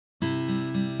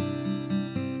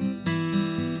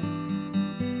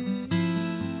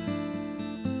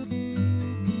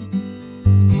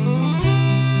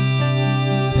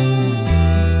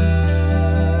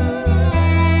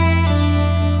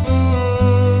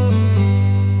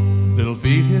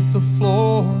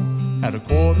at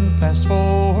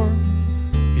 4:15.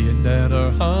 He and Dad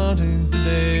are hunting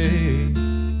today.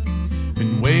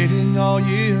 Been waiting all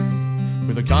year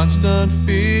with a constant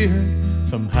fear.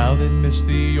 Somehow they'd miss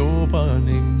the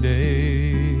opening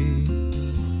day.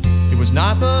 It was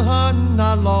not the hunting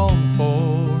I longed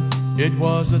for. It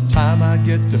was a time I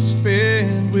get to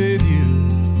spend with you.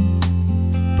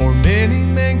 For many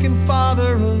men can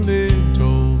father a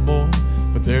little boy,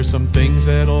 but there's some things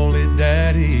that only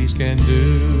daddies can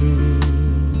do.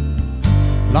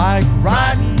 Like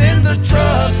riding in the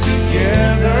truck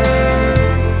together,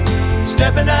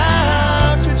 stepping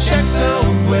out to check the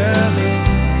weather,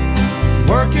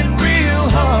 working real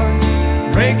hard,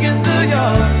 raking the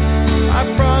yard, I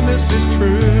promise it's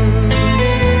true.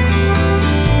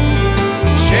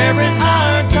 Sharing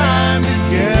our time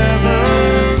together,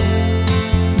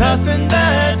 nothing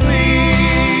that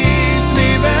pleased me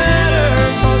better.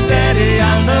 'Cause Daddy,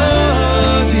 I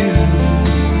love you,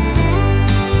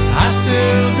 I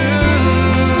still do.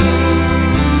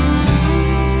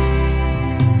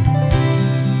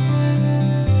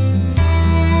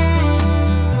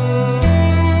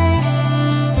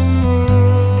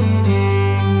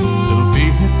 Little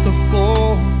feet hit the floor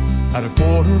at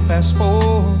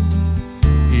 4:15.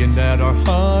 He and Dad are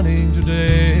hunting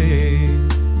today.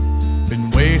 Been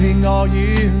waiting all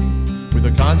year with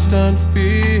a constant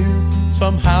fear.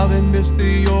 Somehow they missed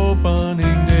the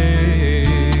opening day.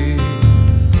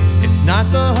 It's not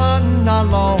the hunting I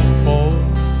long for.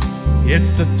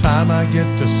 It's the time I get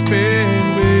to spend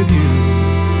with you,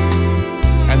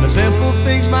 and the simple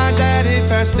things my daddy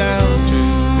passed down to